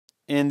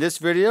In this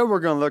video, we're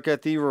going to look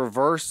at the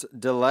reverse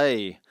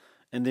delay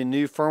in the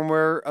new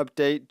firmware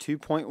update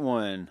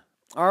 2.1.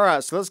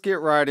 Alright, so let's get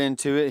right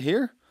into it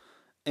here.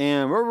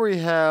 And what we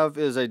have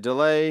is a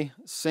delay,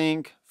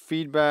 sync,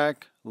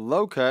 feedback,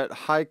 low cut,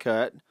 high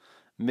cut,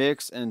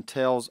 mix, and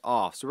tails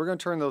off. So we're going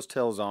to turn those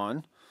tails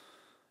on.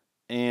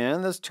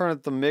 And let's turn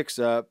the mix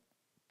up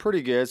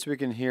pretty good so we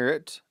can hear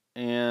it.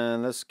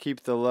 And let's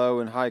keep the low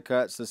and high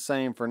cuts the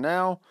same for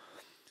now.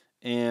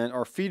 And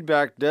our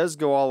feedback does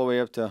go all the way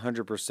up to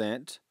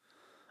 100%,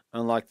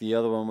 unlike the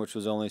other one, which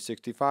was only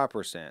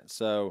 65%.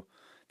 So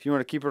if you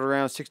want to keep it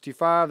around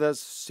 65, that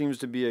seems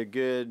to be a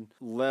good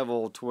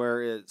level to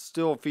where it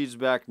still feeds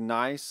back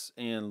nice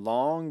and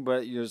long,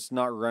 but you're just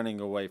not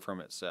running away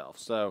from itself.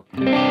 So,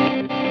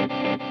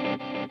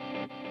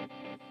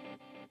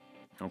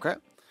 okay.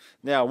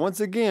 Now, once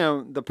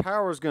again, the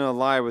power is going to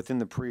lie within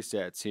the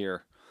presets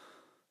here.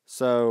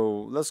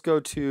 So let's go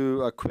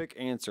to a quick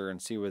answer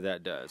and see what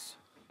that does.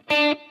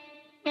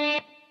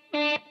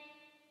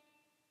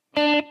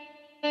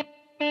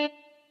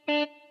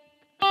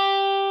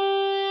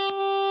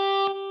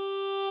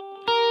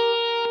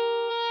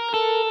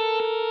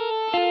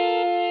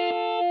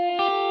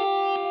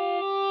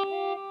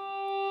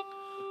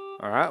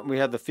 Alright, we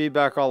have the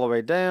feedback all the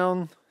way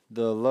down.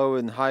 The low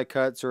and high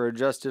cuts are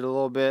adjusted a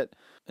little bit,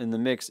 and the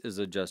mix is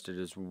adjusted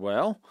as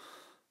well.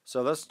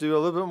 So let's do a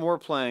little bit more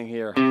playing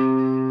here.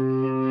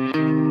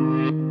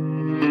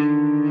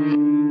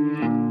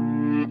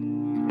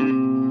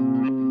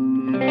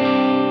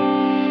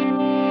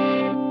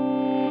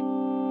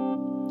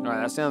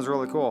 Alright, that sounds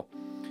really cool.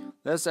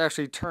 Let's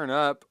actually turn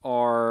up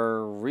our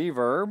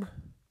reverb.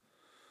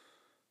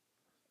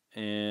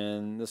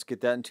 And let's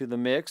get that into the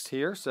mix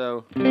here.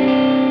 So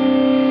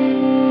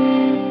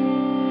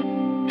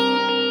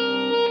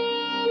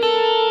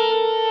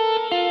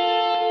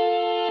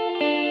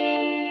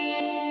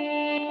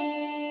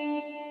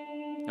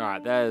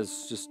alright, that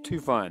is just too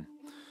fun.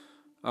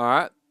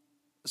 Alright,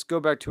 let's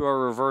go back to our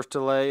reverse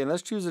delay and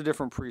let's choose a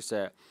different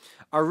preset.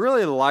 I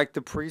really like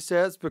the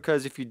presets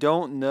because if you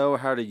don't know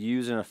how to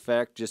use an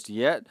effect just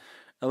yet,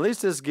 at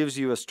least this gives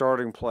you a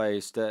starting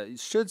place that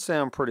should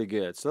sound pretty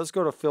good. So let's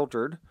go to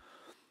filtered.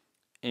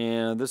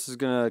 And this is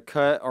going to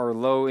cut our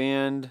low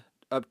end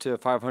up to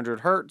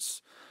 500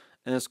 hertz.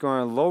 And it's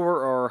going to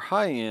lower our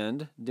high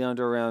end down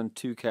to around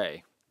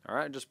 2K.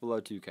 Alright, just below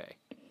 2K.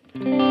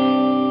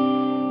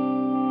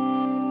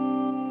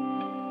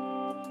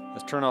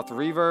 Let's turn off the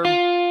reverb.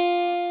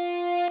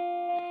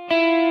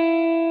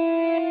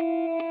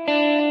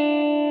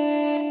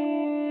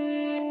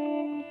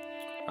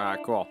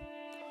 Alright, cool.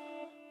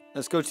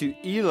 Let's go to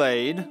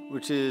E-Laid,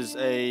 which is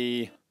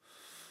a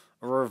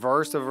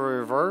reverse of a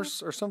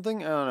reverse or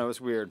something. I don't know, it's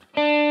weird.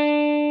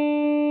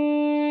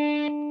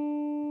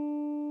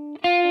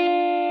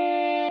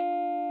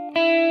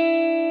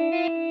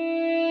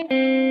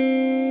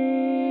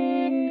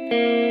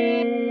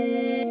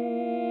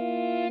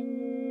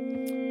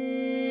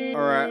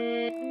 Alright.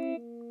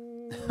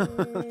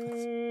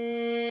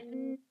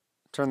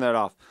 Turn that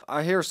off.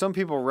 I hear some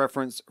people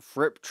reference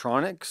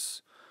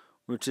Friptronics,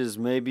 which is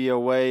maybe a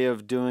way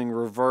of doing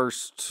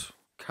reversed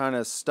kind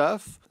of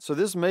stuff. So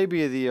this may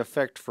be the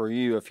effect for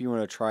you if you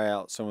want to try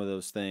out some of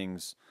those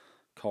things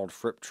called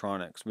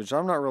Friptronics, which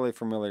I'm not really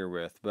familiar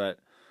with, but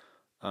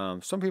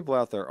some people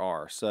out there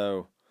are.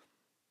 So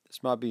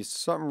this might be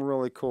something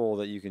really cool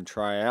that you can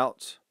try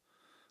out.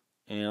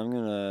 And I'm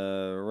going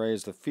to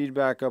raise the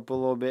feedback up a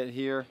little bit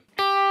here.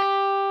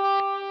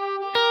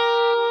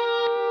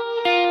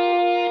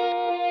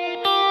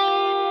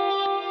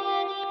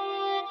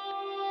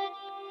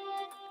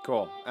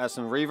 Cool. Add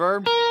some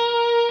reverb.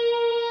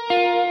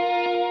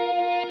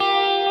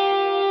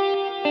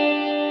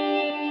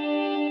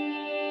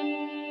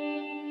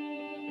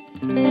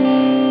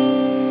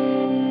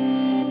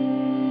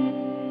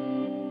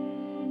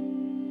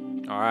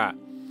 Alright,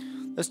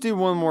 let's do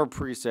one more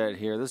preset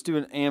here. Let's do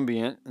an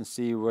ambient and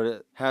see what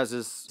it has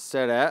us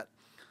set at.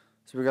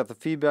 So we got the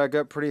feedback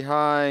up pretty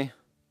high.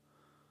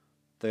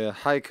 The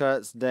high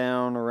cut's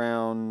down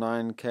around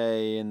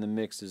 9K and the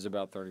mix is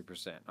about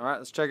 30%. Alright,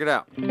 let's check it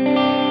out.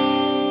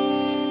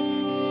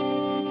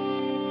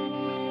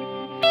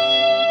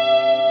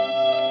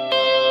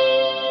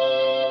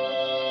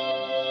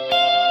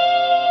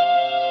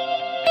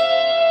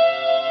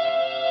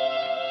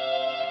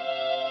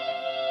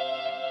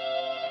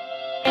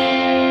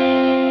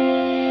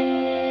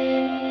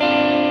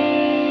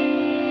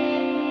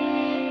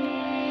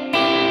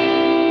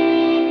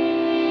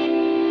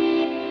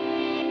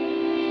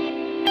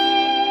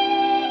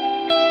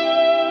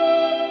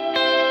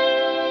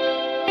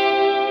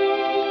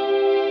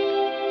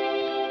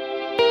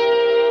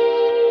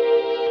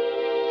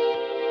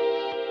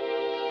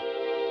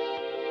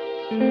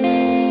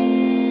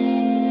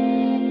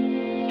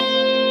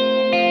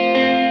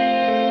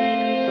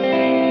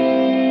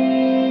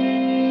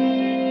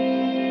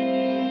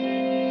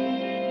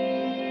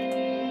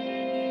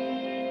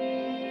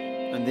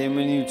 And then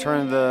when you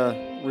turn the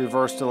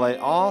reverse delay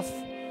off,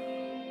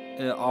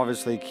 it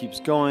obviously keeps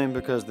going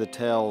because the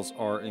tails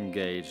are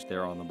engaged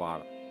there on the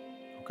bottom.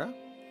 Okay.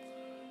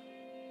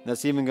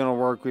 That's even going to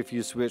work if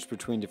you switch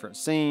between different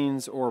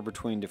scenes or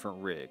between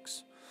different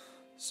rigs.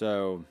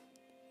 So,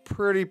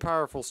 pretty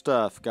powerful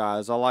stuff,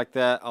 guys. I like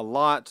that a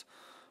lot.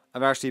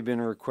 I've actually been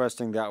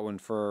requesting that one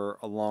for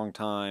a long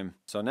time.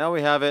 So now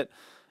we have it,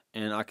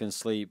 and I can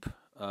sleep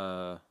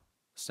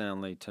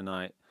soundly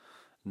tonight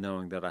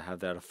knowing that I have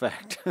that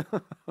effect.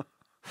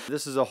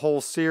 This is a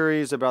whole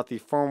series about the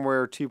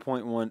firmware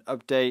 2.1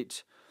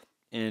 update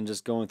and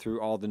just going through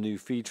all the new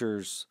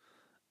features.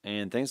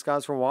 And thanks,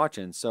 guys, for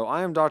watching. So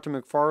I am Dr.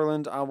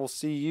 McFarland. I will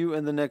see you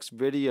in the next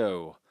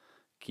video.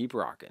 Keep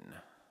rocking.